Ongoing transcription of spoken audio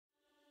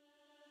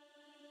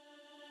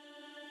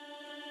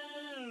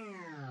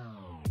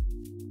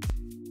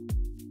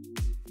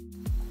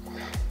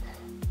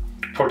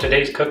For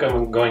today's cook,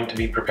 I'm going to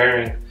be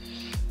preparing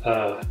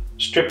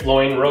strip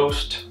loin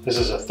roast. This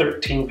is a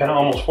 13-pound,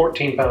 almost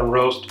 14-pound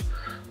roast.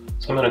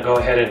 So I'm going to go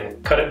ahead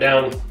and cut it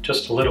down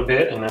just a little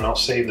bit, and then I'll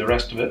save the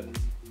rest of it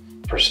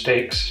for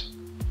steaks.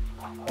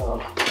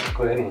 Go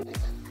ahead and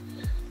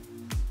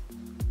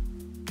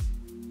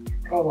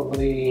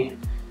probably,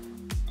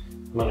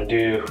 I'm going to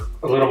do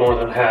a little more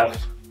than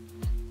half.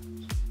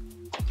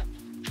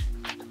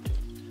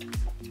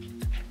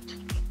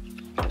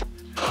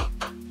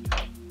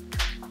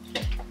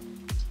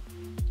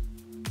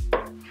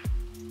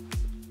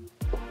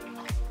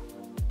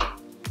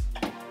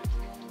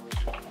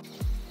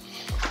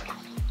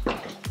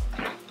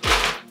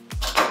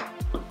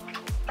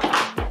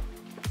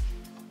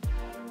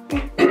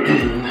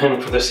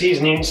 And for the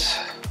seasonings,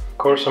 of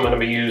course, I'm going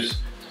to be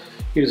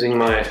using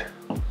my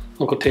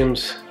Uncle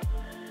Tim's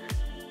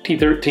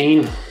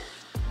T13.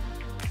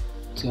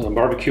 It's a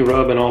barbecue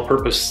rub and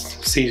all-purpose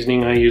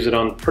seasoning. I use it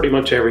on pretty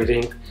much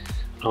everything.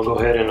 I'll go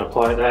ahead and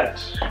apply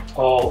that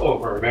all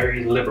over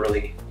very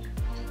liberally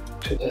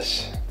to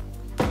this.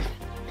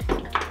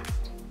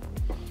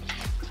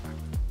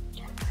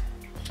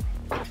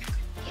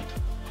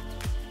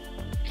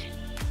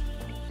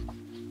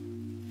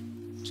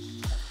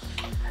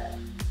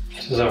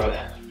 This is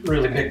a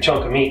really big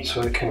chunk of meat,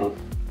 so it can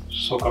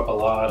soak up a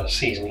lot of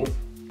seasoning.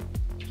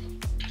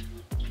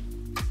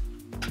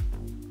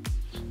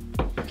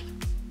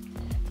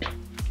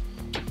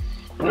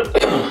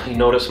 You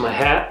notice my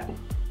hat,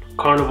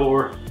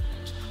 carnivore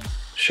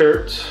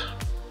shirts,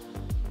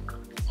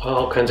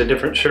 all kinds of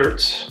different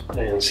shirts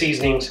and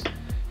seasonings.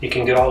 You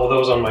can get all of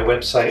those on my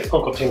website,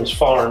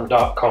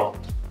 uncletimsfarm.com.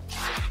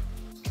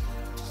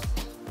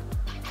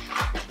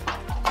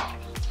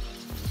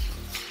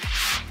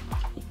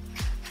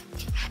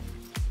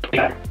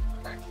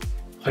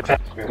 Like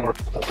that.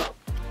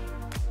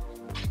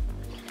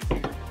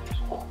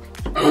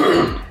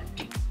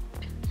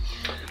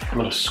 I'm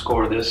going to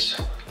score this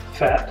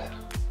fat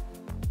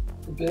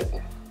a bit.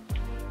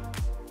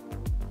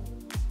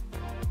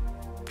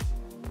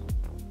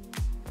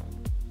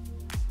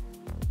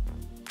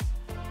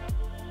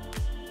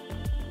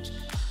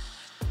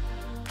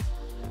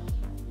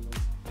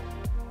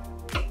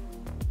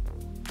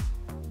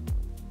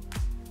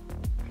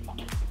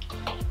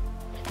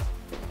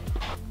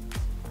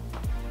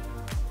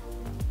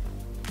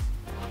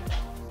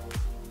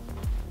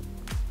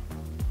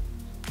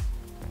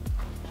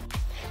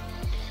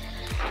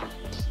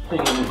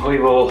 And we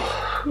will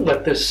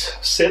let this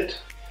sit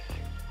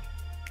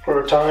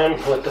for a time,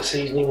 let the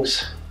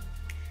seasonings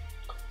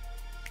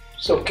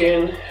soak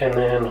in, and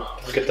then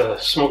we'll get the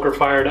smoker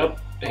fired up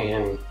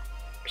and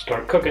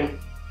start cooking.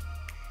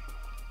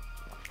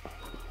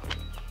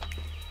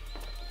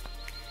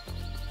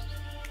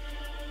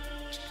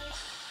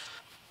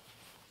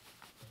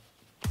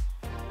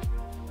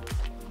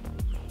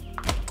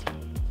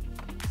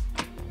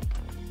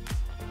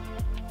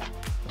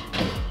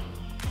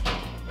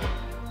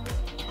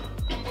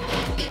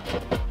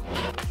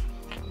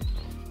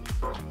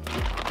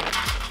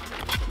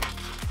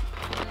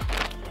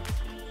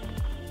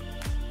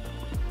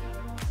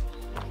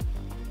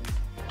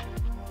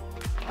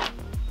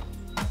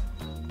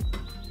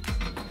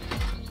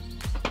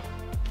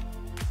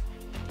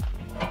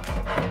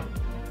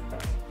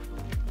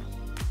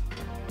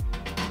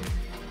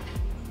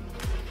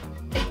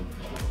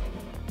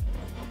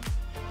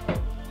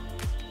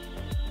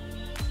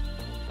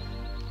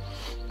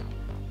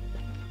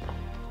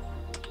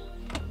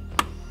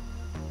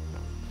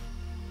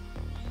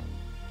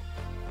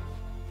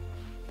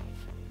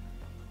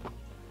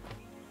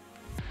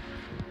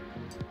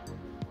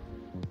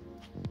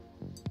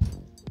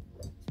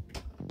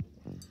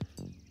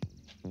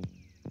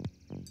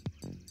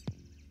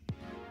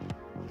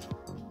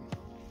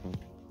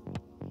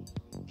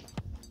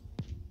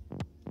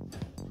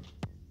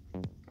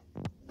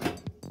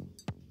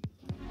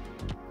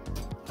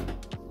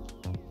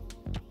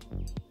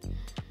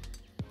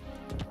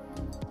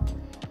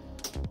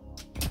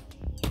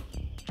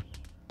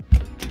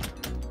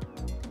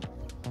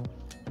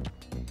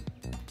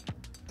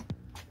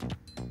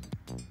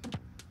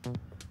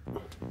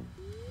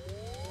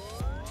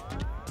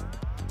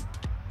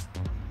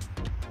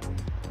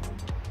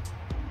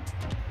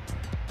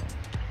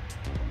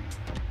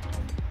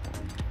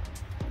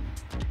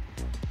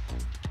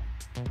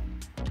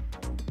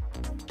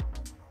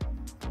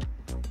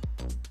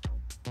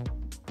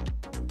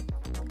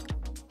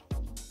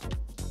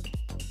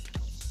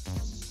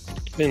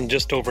 Been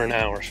just over an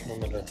hour, so I'm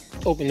gonna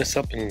open this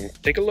up and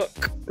take a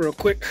look real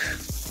quick.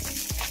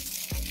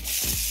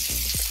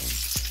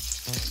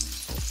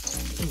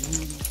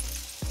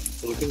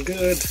 Looking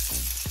good.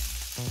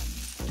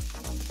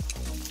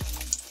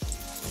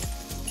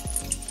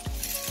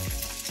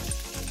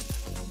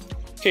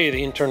 Okay,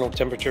 the internal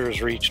temperature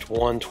has reached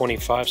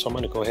 125, so I'm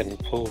gonna go ahead and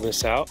pull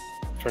this out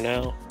for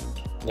now,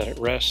 let it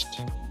rest,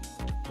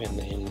 and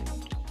then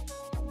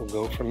we'll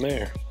go from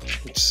there.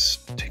 Let's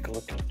take a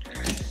look.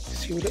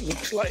 See what it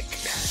looks like.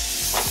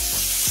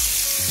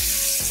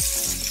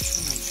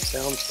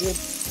 Sounds good.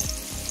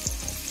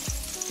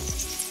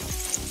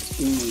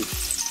 Ooh,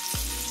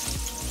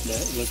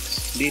 that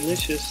looks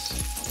delicious.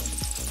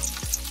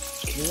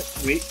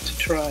 Can't wait to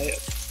try it.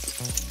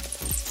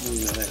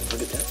 Ooh, man,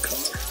 look at that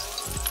color.